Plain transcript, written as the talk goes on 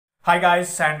Hi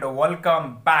guys and welcome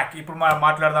back. ఇప్పుడు మనం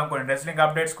మాట్లాడదాం కొన్ని రెస్లింగ్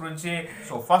అప్డేట్స్ గురించి.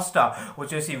 సో ఫస్ట్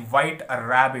వచ్చేసి వైట్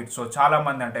ర్యాబిట్. సో చాలా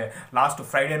మంది అంటే లాస్ట్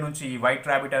ఫ్రైడే నుంచి ఈ వైట్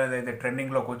ర్యాబిట్ అనేది అయితే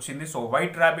ట్రెండింగ్లోకి వచ్చింది. సో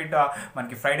వైట్ ర్యాబిట్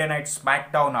మనకి Friday night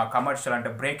smack down commercial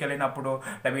అంటే బ్రేక్ వెళ్ళినప్పుడు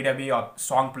డబ్ల్యూడబ్ల్యూఈ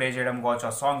సాంగ్ ప్లే చేయడం కావచ్చు.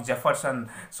 ఆ సాంగ్ జెఫర్సన్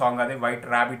సాంగ్ అది వైట్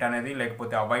ర్యాబిట్ అనేది,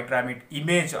 లేకపోతే ఆ వైట్ ర్యాబిట్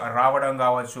ఇమేజ్ రావడం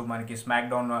కావచ్చు మనకి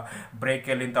స్మాక్ డౌన్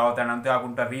బ్రేక్ వెళ్ళిన తర్వాత. అండ్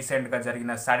అంతేకాకుండా రీసెంట్గా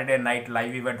జరిగిన Saturday night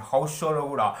live event house షోలో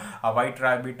కూడా ఆ వైట్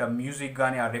ర్యాబిట్ మ్యూజిక్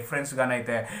కానీ ఆ రిఫరెన్స్ కానీ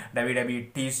అయితే డబ్ల్యూడబ్ల్యూఈ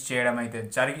టీజ్ చేయడం అయితే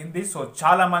జరిగింది. సో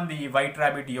చాలా మంది ఈ వైట్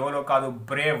ర్యాబిట్ ఎవరో కాదు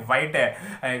బ్రే వైటే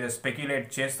అయితే స్పెక్యులేట్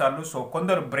చేస్తారు. సో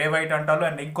కొందరు బ్రే వైట్ అంటారు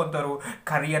అండ్ ఇంకొందరు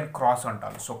కరియన్ క్రాస్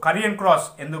అంటారు. సో కరియన్ క్రాస్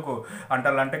ఎందుకు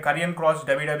అంటారు అంటే కరియన్ క్రాస్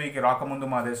డబ్ల్యూడబ్ల్యూఈకి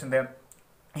రాకముందు మా తెలిసిందే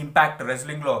ఇంపాక్ట్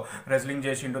రెజ్లింగ్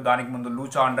చేసిండు. దానికి ముందు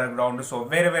లూచా అండర్ గ్రౌండ్, సో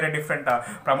వేరే డిఫరెంట్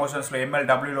ప్రమోషన్స్లో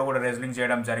ఎంఎల్డబ్ల్యూలో కూడా రెజ్లింగ్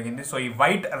చేయడం జరిగింది. సో ఈ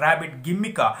white rabbit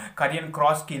గిమ్మిక Karrion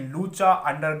క్రాస్కి లూచా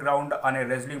under ground అనే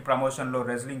రెజ్లింగ్ ప్రమోషన్లో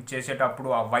రెజ్లింగ్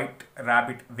చేసేటప్పుడు ఆ వైట్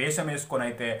ర్యాబిట్ వేషం వేసుకొని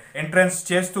అయితే ఎంట్రన్స్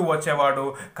చేస్తూ వచ్చేవాడు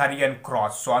కరియన్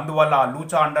క్రాస్. సో అందువల్ల ఆ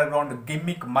లూచా అండర్ గ్రౌండ్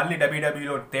గిమ్మిక్ మళ్ళీ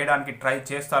డబ్ల్యూడబ్ల్యూలో తేయడానికి ట్రై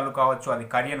చేస్తారు కావచ్చు. అది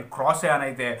కరియన్ క్రాసే అని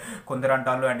అయితే కొందరు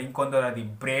అంటారు అండ్ ఇంకొందరు అది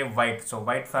బ్రే వైట్. సో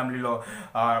వైట్ ఫ్యామిలీలో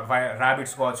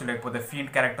ర్యాబిట్స్ కావచ్చు, లేకపోతే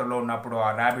ఫీల్డ్ క్యారెక్టర్లో ఉన్నప్పుడు ఆ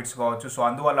ర్యాబిట్స్ కావచ్చు. సో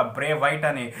అందువల్ల బ్రే వైట్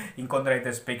అని ఇంకొందరు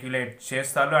అయితే స్పెక్యులేట్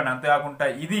చేస్తారు. అండ్ అంతేకాకుండా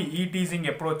ఈ టీజింగ్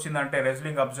ఎప్పుడు వచ్చిందంటే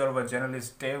wrestling observer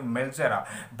journalist Dave మెల్జర్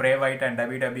బ్రే white and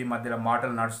WWE మధ్యలో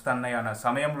మాటలు నడుస్తున్నాయి అన్న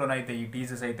సమయంలోనైతే ఈ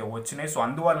టీజెస్ అయితే వచ్చినాయి. సో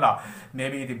అందువల్ల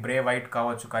మేబీ ఇది బ్రే వైట్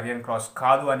కావచ్చు, కరియన్ క్రాస్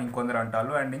కాదు అని ఇంకొందరు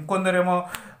అంటారు. అండ్ ఇంకొందరేమో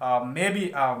మేబీ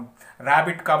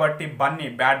ర్యాబిట్ కాబట్టి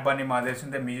బ్యాడ్ బన్నీ మా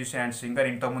తెలిసిందే మ్యూజిషియన్ అండ్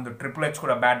సింగర్. ఇంతకుముందు ట్రిపుల్ హెచ్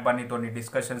కూడా బ్యాడ్ బన్నీతో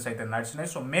డిస్కషన్స్ అయితే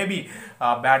నడిచినాయి. సో మేబీ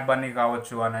బ్యాడ్ బన్నీ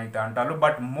కావచ్చు అని అయితే అంటారు.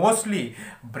 బట్ మోస్ట్లీ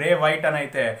బ్రే వైట్ అని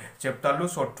అయితే చెప్తారు.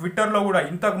 సో ట్విట్టర్లో కూడా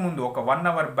ఇంతకుముందు ఒక 1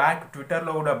 hour బ్యాక్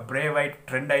ట్విట్టర్లో కూడా బ్రే వైట్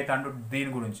ట్రెండ్ అవుతాడు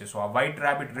దీని గురించి. సో ఆ వైట్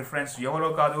ర్యాబిట్ రిఫరెన్స్ ఎవరో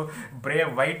కాదు బ్రే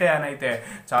వైటే అని అయితే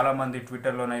చాలామంది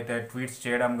ట్విట్టర్లోనైతే ట్వీట్స్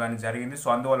చేయడం కానీ జరిగింది. సో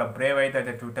అందువల్ల బ్రే వైట్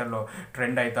అయితే ట్విట్టర్లో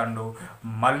ట్రెండ్ అవుతాడు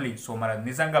మళ్ళీ. సో మరి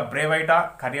నిజంగా బ్రే వైటా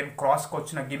కరియన్ క్రాస్కి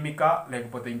వచ్చిన గిమ్మికా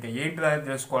లేకపోతే ఇంకా ఏంటి అనేది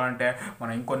తెలుసుకోవాలంటే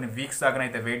మనం ఇంకొన్ని వీక్స్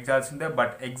దాకానైతే వెయిట్ చేయాల్సిందే.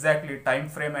 But exactly time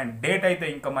frame and date అయితే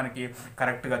ఇంకా మనకి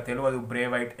కరెక్ట్గా తెలియదు బ్రే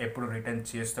వైట్ ఎప్పుడు రిటర్న్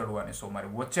చేస్తాడు అని. సో మరి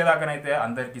వచ్చేదాకానైతే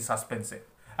అందరికీ సస్పెన్సే.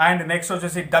 అండ్ నెక్స్ట్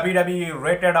వచ్చేసి WWE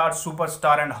rated are super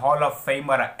star and hall of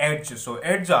famer edge. So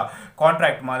edge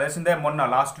contract మా తెలిసిందే మొన్న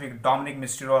last week Dominic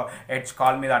మిస్టరీయో edge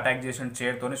call మీద అటాక్ చేసిన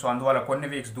చేరుతోని. సో అందువల్ల కొన్ని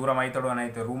వీక్స్ దూరం అవుతాడు అని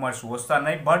అయితే రూమర్స్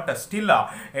వస్తున్నాయి. బట్ స్టిల్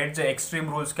ఎడ్జ్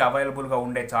ఎక్స్ట్రీమ్ రూల్స్కి అవైలబుల్గా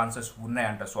ఉండే ఛాన్సెస్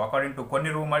ఉన్నాయంట. సో అకార్డింగ్ టు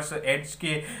కొన్ని రూమర్స్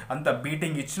ఎడ్జ్కి అంత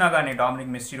బీటింగ్ ఇచ్చినా కానీ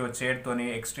డామినిక్ మిస్టరీయో చేరుతోని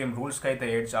ఎక్స్ట్రీమ్ రూల్స్కి అయితే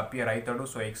ఎడ్జ్ అపియర్ అవుతాడు.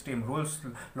 సో ఎక్స్ట్రీమ్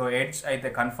రూల్స్లో ఎడ్జ్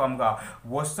అయితే కన్ఫర్మ్గా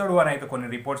వస్తాడు అని అయితే కొన్ని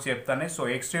రిపోర్ట్స్ చెప్తున్నాయి. సో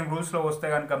ఎక్స్ట్రీమ్ రూల్స్లో వస్తే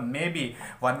కనుక maybe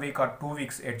 1 week or 2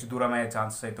 weeks edge దూరం అయ్యే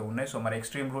ఛాన్సెస్ అయితే ఉన్నాయి. సో మరి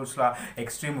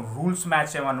ఎక్స్ట్రీమ్ రూల్స్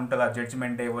మ్యాచ్ ఏమైనా ఉంటుందా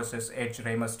judgement day versus edge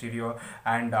రేమస్టీరియో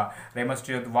and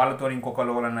రేమస్టీరియో వాళ్ళతో ఇంకొక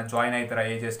లోలన్నా జాయిన్ అవుతారా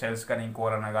ఏజే స్టైల్స్ కానీ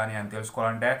ఇంకోలన్నా కానీ అని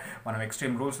తెలుసుకోవాలంటే మనం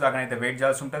ఎక్స్ట్రీమ్ రూల్స్ దాకా అయితే వెయిట్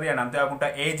చేయాల్సి ఉంటుంది. అండ్ అంతేకాకుండా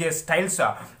ఏజే స్టైల్స్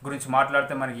గురించి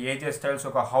మాట్లాడితే మనకి ఏజే స్టైల్స్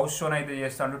ఒక హౌస్ షోని అయితే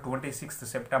చేస్తాడు 26th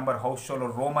September హౌస్ షోలో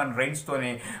రోమన్ రైన్స్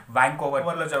తోని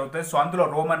వ్యాంకోవర్లో జరుగుతుంది. సో అందులో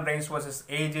Roman Reigns versus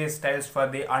ఏజే styles for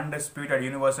the undisputed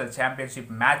universal championship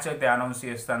match అయితే అనౌన్స్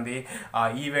చేస్తుంది. ఆ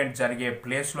ఈవెంట్ జరిగే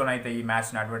ప్లేస్లోనైతే ఈ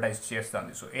మ్యాచ్ని అడ్వర్టైజ్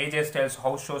చేస్తుంది. So ఏజే styles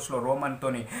house షోస్లో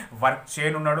రోమన్తోని work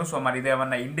చేయనున్నాడు. So మరి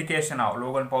ఇదేమన్నా ఇండికేషన్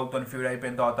లోగన్ పౌల్తో ఫ్యూడ్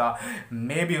అయిపోయిన తర్వాత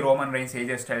మేబీ రోమన్ రైన్స్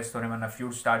ఏజే స్టైల్స్తో ఏమన్నా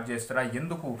ఫ్యూడ్ స్టార్ట్ చేస్తారా,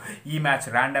 ఎందుకు ఈ మ్యాచ్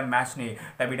ర్యాండమ్ మ్యాచ్ని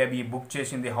డబ్ల్యూడబ్ల్యూఈ బుక్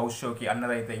చేసింది హౌస్ షోకి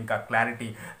అన్నదైతే ఇంకా క్లారిటీ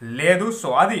లేదు.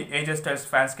 సో అది ఏజే స్టైల్స్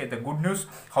ఫ్యాన్స్కి అయితే good news.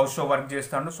 House show work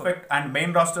చేస్తాడు. సో అండ్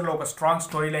మెయిన్ రాస్టర్లో ఒక స్ట్రాంగ్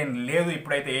స్టోరీ లైన్ లేదు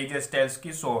ఇప్పుడైతే ఏజే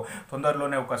స్టైల్స్కి. సో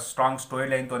తొందరలోనే ఒక స్ట్రాంగ్ స్టోరీ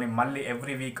లైన్తో మళ్ళీ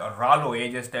ఎవ్రీ వీక్ రాలో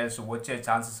ఏజే స్టైల్స్ వచ్చే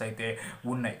ఛాన్సెస్ అయితే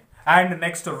ఉన్నాయి. And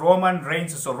next Roman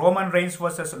Reigns. So Roman Reigns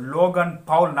versus Logan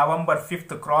Paul November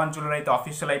 5th క్రాన్ jeweller అయితే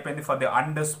అఫీషియల్ అయిపోయింది for the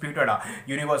undisputed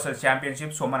universal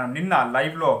championship. So మనం నిన్న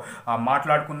లైవ్లో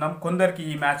మాట్లాడుకుందాం. కొందరికి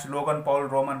ఈ match Logan Paul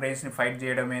Roman రైన్స్ని fight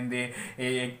చేయడం ఏంది,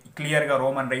 క్లియర్గా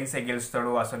రోమన్ రైన్సే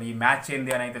గెలుస్తాడు, అసలు ఈ మ్యాచ్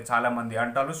ఏంది అని అయితే చాలామంది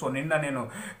అంటారు. సో నిన్న నేను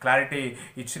క్లారిటీ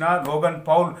ఇచ్చిన Logan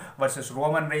Paul versus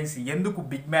Roman Reigns ఎందుకు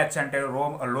బిగ్ మ్యాచ్ అంటే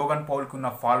లోగన్ పౌల్కి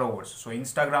ఉన్న ఫాలోవర్స్. సో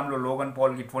ఇన్స్టాగ్రామ్లో లోగన్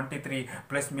పౌల్కి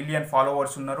 23+ million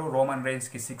ఫాలోవర్స్ ఉన్నారు, రోమన్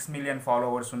రైన్స్కి 6 million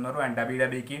ఫాలోవర్స్ ఉన్నారు అండ్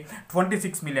డబ్ల్యూడబ్ల్యూఈకి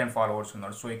 26 million ఫాలోవర్స్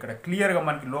ఉన్నారు. సో ఇక్కడ క్లియర్గా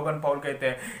మనకి లోగన్ పౌల్కి అయితే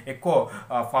ఎక్కువ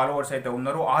ఫాలోవర్స్ అయితే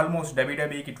ఉన్నారు. ఆల్మోస్ట్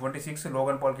డబ్ల్యూడబ్ల్యూఈకి 26,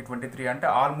 లోగన్ పౌల్కి 23 అంటే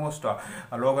ఆల్మోస్ట్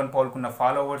లోగన్ పౌల్కి ఉన్న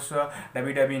ఫాలోవర్స్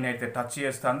డబ్ల్యూడబ్ల్యూఈని అయితే టచ్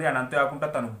చేస్తుంది. అండ్ అంతేకాకుండా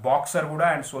తను బాక్సర్ కూడా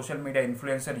and social media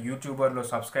influencer, యూట్యూబర్లో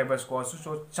subscribers కావచ్చు.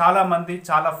 సో చాలామంది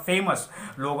చాలా ఫేమస్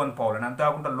లోగన్ పౌల్. అండ్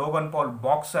అంతేకాకుండా లోగన్ పౌల్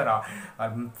బాక్సర్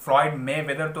ఫ్లాయిడ్ మే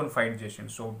వెదర్తో ఫైట్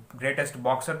చేసిండు. సో గ్రేటెస్ట్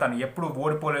బాక్సర్, తను ఎప్పుడు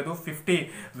ఓడిపోలేదు ఓడిపోలేదు. 50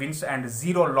 wins and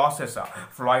 0 losses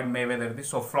Floyd మేవెదర్ది.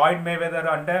 So Floyd Mayweather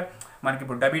అంటే మనకి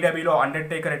ఇప్పుడు డబ్ల్యూడబ్ల్యూలో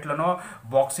అండర్టేకర్ ఎట్లనో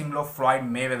బాక్సింగ్లో ఫ్లాయిడ్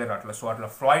మేవెదర్ అట్లా. సో అట్లా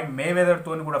ఫ్లాయిడ్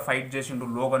మేవెదర్తో కూడా ఫైట్ చేసిండు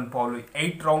లోగన్ పౌల్.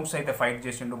 8 రౌండ్స్ అయితే ఫైట్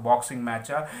చేసిండు బాక్సింగ్ మ్యాచ్.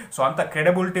 సో అంత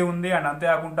క్రెడిబిలిటీ ఉంది. అండ్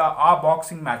అంతేకాకుండా ఆ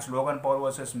boxing match Logan Paul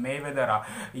versus Mayweather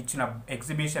ఇచ్చిన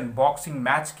ఎగ్జిబిషన్ బాక్సింగ్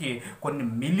మ్యాచ్కి కొన్ని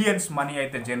మిలియన్స్ మనీ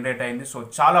అయితే జనరేట్ అయింది. సో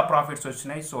చాలా ప్రాఫిట్స్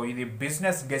వచ్చినాయి. సో ఇది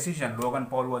business decision Logan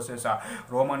Paul versus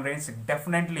Roman Reigns.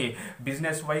 Definitely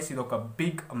business wise ఇది ఒక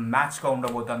బిగ్ మ్యాచ్గా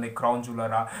ఉండబోతుంది crown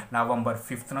jeweller November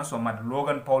 5th. So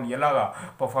Logan Paul ఎలాగా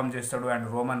పర్ఫామ్ చేస్తాడు అండ్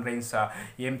రోమన్ రైన్స్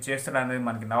ఏం చేస్తాడు అనేది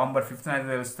మనకి November 5th అయితే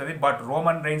తెలుస్తుంది. బట్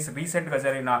రోమన్ రైన్స్ రీసెంట్గా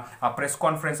జరిగిన ఆ ప్రెస్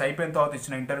కాన్ఫరెన్స్ అయిపోయిన తర్వాత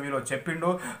ఇచ్చిన ఇంటర్వ్యూలో చెప్పిండు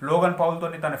లోగన్ పౌల్తో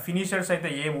తన ఫినిషర్స్ అయితే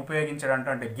ఏం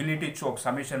ఉపయోగించాడంటే అంటే గిలిటీ చోక్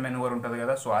సమిషన్ మెనూవర్ ఉంటుంది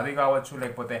కదా, సో అది కావచ్చు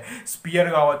లేకపోతే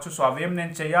స్పియర్ కావచ్చు. సో అవేం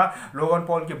నేను లోగన్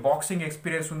పౌల్కి బాక్సింగ్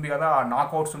ఎక్స్పీరియన్స్ ఉంది కదా, ఆ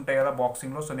నాకౌట్స్ ఉంటాయి కదా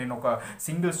బాక్సింగ్లో. సో నేను ఒక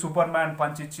సింగిల్ సూపర్ మ్యాన్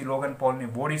పంచ్ ఇచ్చి లోగన్ పౌల్ని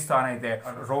ఓడిస్తానైతే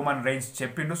రోమన్ రైన్స్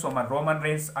చెప్పిండు. సో మరి రోమన్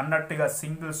రైన్స్ అన్నట్టుగా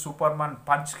సింగిల్ సూపర్ మ్యాన్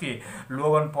పంచ్ కి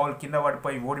లోగన్ పౌల్ కింద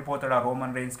పడిపోయి ఓడిపోతాడు ఆ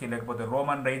రోమన్ రైన్స్ కి, లేకపోతే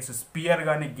రోమన్ రైన్స్ స్పియర్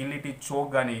కానీ గిల్లిటీ చోక్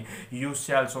కానీ యూజ్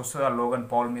చేయాల్సి వస్తుంది ఆ లోగన్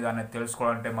పౌల్ మీద అనేది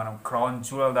తెలుసుకోవాలంటే మనం క్రౌన్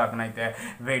జ్యువెలర్ దాకానైతే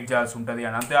వెయిట్ చేయాల్సి ఉంటుంది.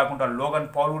 అండ్ అంతేకాకుండా లోగన్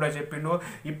పౌల్ కూడా చెప్పిండు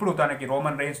ఇప్పుడు తనకి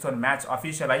రోమన్ రైన్స్ తో మ్యాచ్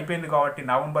అఫీషియల్ అయిపోయింది కాబట్టి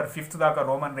November 5th దాకా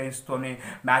రోమన్ రైన్స్ తోని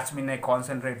మ్యాచ్ మీదనే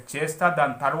కాన్సన్ట్రేట్ చేస్తా,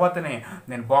 దాని తర్వాతనే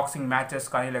నేను బాక్సింగ్ మ్యాచెస్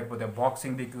కానీ లేకపోతే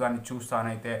బాక్సింగ్ దిక్కు కానీ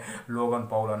చూస్తానైతే లోగన్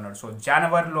పౌల్ అన్నాడు. సో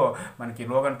జనవరిలో మనకి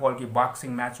లోగన్ పౌల్ కి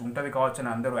బాక్సింగ్ మ్యాచ్ ఉంటుంది కావచ్చు అని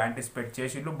అందరూ యాంటిసిపేట్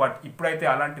చేసిండ్రు. బట్ ఇప్పుడైతే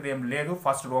అలాంటిది ఏం లేదు.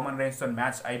 ఫస్ట్ రోమన్ రైన్స్ తో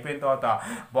మ్యాచ్ అయిపోయిన తర్వాత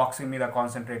బాక్సింగ్ మీద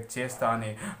కాన్సన్ట్రేట్ చేస్తా అని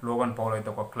లోగన్ పౌల్ అయితే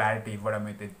ఒక క్లారిటీ ఇవ్వడం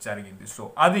అయితే జరిగింది. సో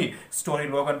అది story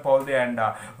Logan Paul the and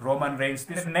Roman Reigns.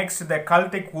 Next the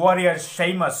కల్టిక్ warrior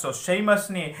షైమస్. So షైమస్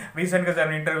ని రీసెంట్ గా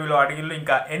జరిగిన ఇంటర్వ్యూలో అడిగిళ్ళు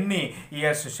ఇంకా ఎన్ని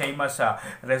ఇయర్స్ షైమస్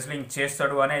రెస్లింగ్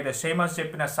చేస్తాడు అని. అయితే షైమస్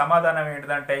చెప్పిన సమాధానం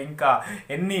ఏంటంటే ఇంకా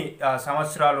ఎన్ని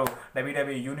సంవత్సరాలు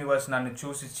WWE యూనివర్స్ నన్ను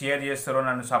చూసి చీర్ చేస్తారో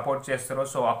నన్ను సపోర్ట్ చేస్తారో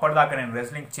సో అప్పటిదాకా నేను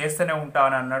రెస్లింగ్ చేస్తూనే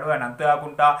ఉంటానని అన్నాడు. అండ్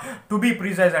అంతేకాకుండా టు బీ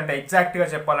ప్రిసైజ్ అంటే ఎగ్జాక్ట్గా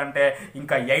చెప్పాలంటే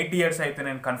ఇంకా 8 years అయితే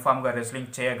నేను కన్ఫామ్గా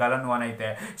రెస్లింగ్ చేయగలను అని అయితే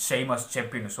షైమస్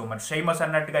చెప్పిండు. సో మరి షైమస్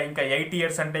అన్నట్టుగా ఇంకా 8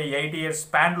 years అంటే 8 years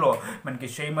స్పాన్లో మనకి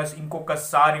షైమస్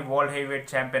ఇంకొకసారి వరల్డ్ హెవీవెయిట్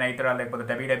ఛాంపియన్ అవుతాడా లేకపోతే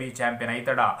WWE ఛాంపియన్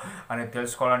అవుతాడా అనేది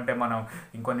తెలుసుకోవాలంటే మనం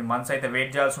ఇంకొన్ని మంత్స్ అయితే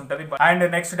వెయిట్ చేయాల్సి ఉంటుంది. And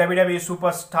next WWE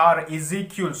super star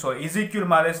ఇజిక్యూల్. So ఇజిక్యూల్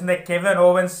మా తెలిసిందే కెవిన్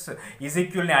ఓవెన్స్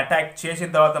ఇజిక్యూల్ ని అటాక్ చేసిన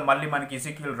తర్వాత మళ్ళీ మనకి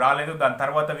ఇజిక్యూల్ రాలేదు. దాని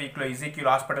తర్వాత వీక్ లో ఇజిక్యూల్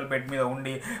హాస్పిటల్ బెడ్ మీద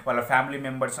ఉండి వాళ్ళ ఫ్యామిలీ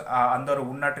మెంబర్స్ అందరూ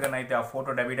ఉన్నట్టుగానైతే ఆ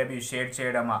ఫోటో WWE షేర్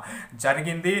చేయడం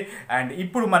జరిగింది. అండ్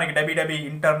ఇప్పుడు మనకి WWE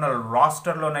ఇంటర్నల్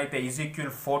రాస్టర్ లోనైతే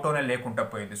ఇజిక్యూల్ ఫోటోనే లేకుండా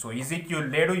పోయింది. సో ఇజిక్యూల్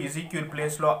లేడు, ఇజిక్యూల్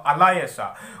ప్లేస్ లో అలాయస్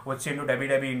వచ్చిండు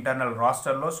WWE ఇంటర్నల్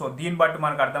రాస్టర్ లో. సో దీన్ని బట్టి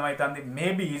మనకు అర్థమవుతుంది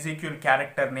మేబీ ఇజిక్యూల్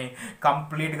క్యారెక్టర్ ని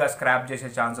కంప్లీట్ గా స్క్రాప్ చేసే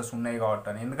ఛాన్సెస్ ఉన్నాయి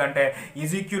కాబట్టి. ఎందుకంటే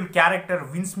ఇజిక్యూల్ character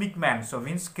wins McMahon, so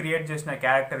wins create చేసిన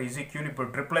క్యారెక్టర్ ఇజిక్యూల్ ఇప్పుడు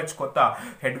ట్రిపుల్ హెచ్ కొత్త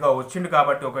హెడ్ గా వచ్చిండు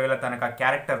కాబట్టి ఒకవేళ తనకు ఆ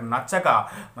క్యారెక్టర్ నచ్చక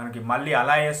మనకి మళ్ళీ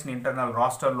అలాయస్ ని ఇంటర్నల్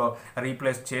రాస్టర్ లో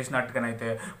రీప్లేస్ చేసినట్టుగానైతే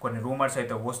కొన్ని రూమర్స్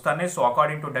అయితే వస్తాయి. So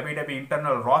according to WWE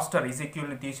internal raster ఇజిక్యూల్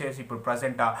ని తీసేసి ఇప్పుడు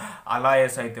ప్రజెంట్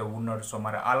అలాయస్ అయితే ఉన్నాడు. సో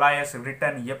మరి అలాయస్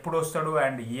రిటర్న్ ఎప్పుడు వస్తాడు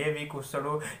అండ్ ఏ వీక్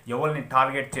వస్తాడు, ఎవరిని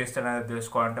టార్గెట్ చేస్తాడు అనేది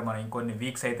తెలుసుకోవాలంటే మనం ఇంకొన్ని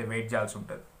వీక్స్ అయితే వెయిట్ చేయాల్సి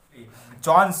ఉంటుంది.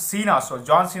 John Cena. So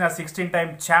John Cena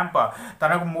 16-time champ.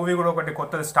 తనకు మూవీ కూడా ఒకటి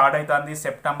కొత్తది స్టార్ట్ అవుతుంది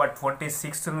September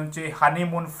 26th నుంచి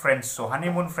honeymoon friends. So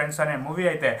honeymoon friends అనే మూవీ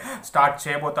అయితే స్టార్ట్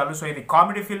చేయబోతారు. సో ఇది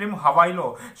కామెడీ ఫిలిం, హవాయిలో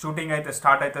షూటింగ్ అయితే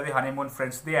స్టార్ట్ అవుతుంది హనీమూన్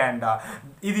ఫ్రెండ్స్ది. అండ్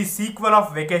ఇది sequel of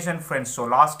vacation friends. So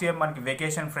last year మనకి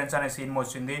వెకేషన్ ఫ్రెండ్స్ అనే సినిమా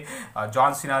వచ్చింది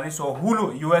జాన్ సీనాది. సో హూలు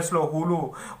యూఎస్లో హూలు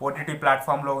ఓటీటీ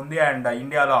ప్లాట్ఫామ్లో ఉంది అండ్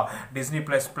ఇండియాలో డిజ్నీ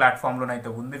ప్లస్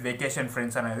ప్లాట్ఫామ్లోనైతే ఉంది వెకేషన్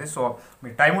ఫ్రెండ్స్ అనేది. సో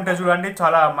మీకు టైం ఉంటే చూడండి,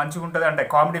 చాలా మంచిగా ఉంటుంది. అంటే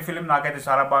కామెడీ ఫిలిం నాకైతే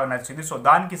చాలా బాగా నచ్చింది. సో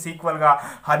దానికి సీక్వెల్ గా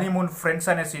హనీమూన్ ఫ్రెండ్స్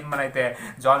అనే సినిమాని అయితే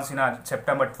జాన్ సీనా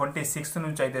September 26th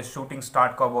నుంచి అయితే షూటింగ్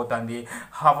స్టార్ట్ కాబోతుంది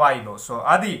హవాయిలో. సో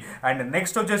అది. అండ్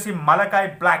నెక్స్ట్ వచ్చేసి మలకాయ్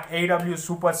బ్లాక్ AEW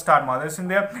సూపర్ స్టార్. మా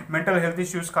తెలిసిందే మెంటల్ హెల్త్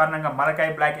ఇష్యూస్ కారణంగా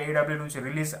మలకాయ్ బ్లాక్ AEW నుంచి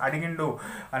రిలీజ్ అడిగిండు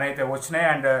అని అయితే వచ్చినాయి.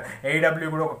 అండ్ AEW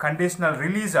కూడా ఒక కండిషనల్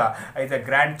రిలీజ్ అయితే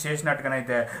గ్రాంట్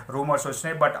చేసినట్టుగానైతే రూమర్స్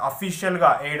వచ్చినాయి. బట్ అఫీషియల్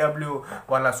గా AEW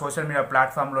వాళ్ళ సోషల్ మీడియా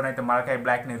ప్లాట్ఫామ్ లోనైతే మలకాయ్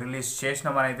బ్లాక్ ని రిలీజ్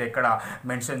చేసినామని అయితే ఇక్కడ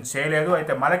మెన్షన్ చేయలేదు.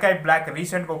 అయితే మలకాయ్ బ్లాక్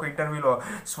రీసెంట్గా ఒక ఇంటర్వ్యూలో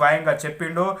స్వయంగా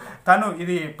చెప్పిండు తను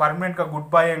ఇది పర్మనెంట్గా గుడ్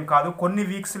బై ఏం కాదు, కొన్ని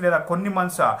వీక్స్ లేదా కొన్ని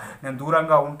మంత్స్ నేను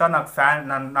దూరంగా ఉంటా,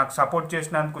 నాకు సపోర్ట్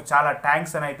చేసినందుకు చాలా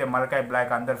థ్యాంక్స్ అని అయితే మలకాయ్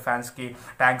బ్లాక్ అందరు ఫ్యాన్స్కి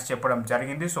థ్యాంక్స్ చెప్పడం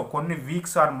జరిగింది. సో కొన్ని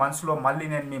వీక్స్ ఆర్ మంత్స్లో మళ్ళీ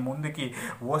నేను మీ ముందుకి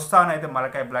వస్తానైతే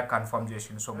మలకాయ్ బ్లాక్ కన్ఫర్మ్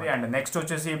చేసింది. సో అండ్ నెక్స్ట్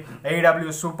వచ్చేసి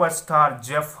AEW super star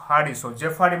Jeff Hardy. So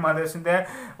Jeff Hardy మా తెలిసిందే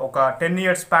ఒక 10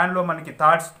 years స్పాన్లో మనకి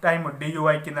third time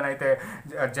DUI కిందనైతే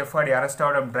Jeff Hardy arrest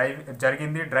అవ్వడం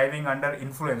జరిగింది, driving under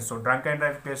influence. So drunk and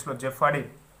drive కేసులో జెఫ్ హార్డీ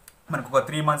మనకు ఒక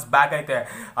 3 months బ్యాక్ అయితే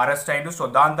అరెస్ట్ అయిండు. సో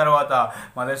దాని తర్వాత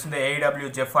మన తెలిసిందే ఏఈడబ్ల్యూ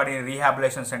జెఫ్ హార్డీని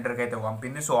రీహాబిలేషన్ సెంటర్కి అయితే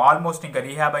పంపింది. సో ఆల్మోస్ట్ ఇంకా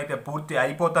రీహాబ్ అయితే పూర్తి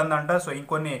అయిపోతుందంట. సో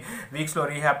ఇంకొన్ని వీక్స్లో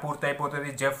రీహాబ్ పూర్తి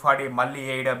అయిపోతుంది. జెఫ్ హార్డీ మళ్ళీ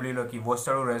ఏఈడబ్ల్యూలోకి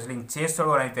వస్తాడు, రెజ్లింగ్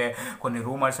చేస్తాడు అని అయితే కొన్ని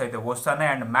రూమర్స్ అయితే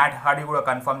వస్తున్నాయి. అండ్ మ్యాట్ హార్డీ కూడా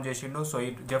కన్ఫర్మ్ చేసిండు. సో ఈ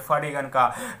జెఫ్ హార్డీ కనుక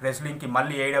రెజ్లింగ్కి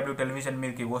మళ్ళీ ఏఈడబ్ల్యూ టెలివిజన్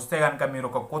మీదకి వస్తే కనుక మీరు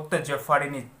ఒక కొత్త జెఫ్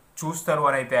హార్డీని చూస్తారు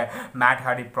అని అయితే మ్యాట్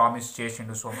హార్డీ ప్రామిస్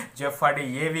చేసిండు. సో జెఫ్ హార్డీ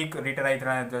ఏ వీక్ రిటర్న్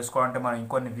అవుతుందని తెలుసుకోవాలంటే మనం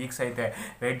ఇంకొన్ని వీక్స్ అయితే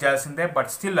వెయిట్ చేయాల్సిందే.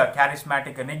 But still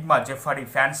charismatic Enigma Jeff Hardy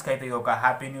ఫ్యాన్స్కి అయితే ఇది ఒక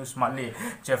హ్యాపీ న్యూస్. మళ్ళీ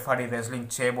జెఫ్ హార్డీ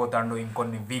రెజ్లింగ్ చేయబోతాడు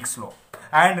ఇంకొన్ని వీక్స్లో.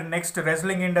 అండ్ నెక్స్ట్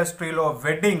రెజ్లింగ్ ఇండస్ట్రీలో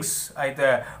వెడ్డింగ్స్ అయితే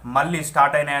మళ్ళీ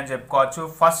స్టార్ట్ అయినాయని చెప్పుకోవచ్చు.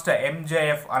 ఫస్ట్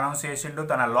ఎంజేఎఫ్ అనౌన్స్ చేసిండు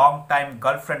తన long time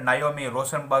girl friend Naomi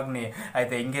రోసన్బర్గ్ని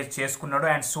అయితే ఎంగేజ్ చేసుకున్నాడు.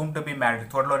 And soon to be married,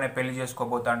 త్వరలోనే పెళ్లి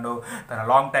చేసుకోబోతాడు తన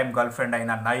లాంగ్ టైమ్ గర్ల్ ఫ్రెండ్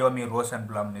అయిన నయోమి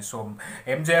రోసన్బ్లమ్ని. సో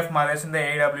ఎంజేఎఫ్ మా తెలిసిందే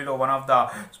ఏడబ్ల్యూలో one of the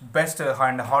best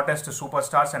and hottest super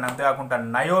stars. And అంతేకాకుండా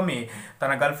నయోమి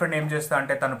తన గర్ల్ ఫ్రెండ్ ఏం చేస్తా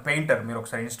అంటే తను పెయింటర్. మీరు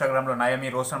ఒకసారి ఇన్స్టాగ్రామ్లో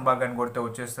నయోమి రోసన్బర్గ్ అని కొడితే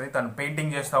వచ్చేస్తుంది. తను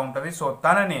పెయింటింగ్ చేస్తూ ఉంటుంది. సో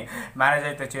తనని మ్యారేజ్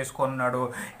అయితే చేసుకున్నాడు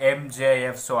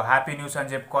ఎంజేఎఫ్. సో హ్యాపీ న్యూస్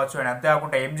అని చెప్పుకోవచ్చు. అండ్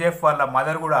అంతేకాకుండా ఎంజేఎఫ్ వాళ్ళ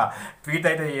మదర్ కూడా ట్వీట్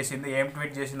అయితే చేసింది. ఏం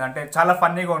ట్వీట్ చేసింది అంటే చాలా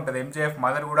ఫన్నీగా ఉంటుంది. ఎంజేఎఫ్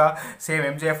మదర్ కూడా సేమ్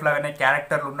ఎంజేఎఫ్ లాగానే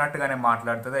క్యారెక్టర్లు ఉన్నట్టుగానే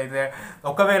మాట్లాడుతుంది. అయితే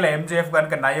ఒకవేళ ఎంజేఎఫ్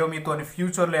కనుక నయోమితో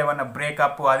ఫ్యూచర్లో ఏమన్నా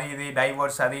బ్రేకప్ అది ఇది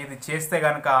డైవర్స్ అది ఇది చేస్తే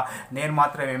కనుక నేను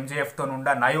మాత్రం ఎంజేఎఫ్తో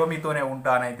ఉంటా, నయోమితోనే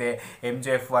ఉంటానైతే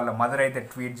ఎంజేఎఫ్ వాళ్ళ మదర్ అయితే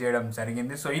ట్వీట్ చేయడం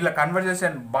జరిగింది. సో ఇలా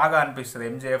కన్వర్జేషన్ బాగా అనిపిస్తుంది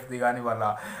ఎంజేఎఫ్ది కానీ వాళ్ళ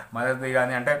మదర్ది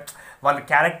కానీ. అంటే వాళ్ళ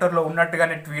క్యారెక్టర్లో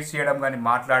ఉన్నట్టుగానే ట్వీట్స్ చేయడం కానీ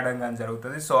మాట్లాడడం కానీ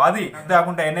జరుగుతుంది. సో అది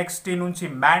కాకుండా ఎన్ఎక్స్టీ నుంచి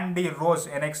మ్యాండీ రోజ్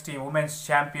ఎన్ఎక్స్టీ ఉమెన్స్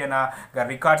ఛాంపియన్ గా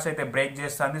రికార్డ్స్ అయితే బ్రేక్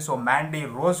చేస్తుంది. సో మ్యాండీ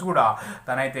రోజ్ కూడా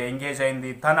తనైతే ఎంగేజ్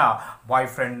అయింది తన boy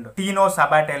friend టీనో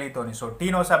సబాటెలీతోని. So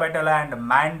టీనో సబాటెలా and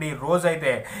మ్యాండీ rose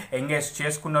అయితే ఎంగేజ్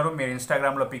చేసుకున్నారు. మీరు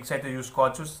ఇన్స్టాగ్రామ్లో పిక్స్ అయితే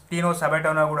చూసుకోవచ్చు. టీనో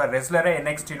సబాటెలా కూడా రెజ్లరే,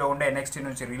 ఎన్ఎక్స్టీలో ఉండే ఎన్ఎక్స్టీ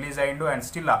నుంచి రిలీజ్ అయ్యిండు అండ్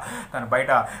స్టిల్ తను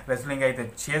బయట రెజ్లింగ్ అయితే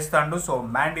చేస్తాడు. సో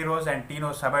మ్యాండీ రోజ్ అండ్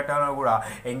టీనో సబాటెలా కూడా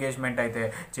ఎంగేజ్మెంట్ అయితే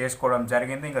చేసుకోవడం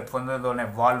జరిగింది. ఇంకా తొందరలోనే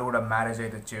వాళ్ళు కూడా మ్యారేజ్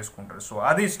అయితే చేసుకుంటారు. సో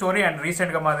అది స్టోరీ. అండ్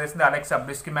రీసెంట్గా మాకు తెలిసింది అలెక్సా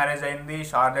బ్లిస్కి మ్యారేజ్ అయింది,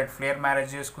 షార్లెట్ ఫ్లేర్ మ్యారేజ్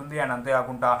చేసుకుంది అండ్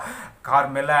అంతేకాకుండా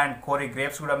కార్మెలా అండ్ కోరీ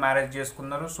గ్రేవ్స్ కూడా మ్యారేజ్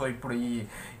చేసుకున్నారు. సో ఇప్పుడు ఈ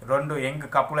రెండు యంగ్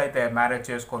కపుల్ అయితే మ్యారేజ్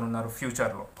చేసుకొని ఉన్నారు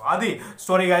ఫ్యూచర్లో. అది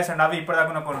స్టోరీ గైస్. అండ్ అవి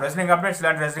ఇప్పటిదాకా కొన్ని రెస్లింగ్ అప్డేట్స్.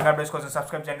 ఇలాంటి రెస్లింగ్ అప్డేట్స్ కోసం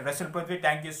సబ్స్క్రైబ్ చేయండి wrestling Prithvi.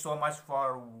 Thank you so much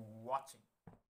for watching.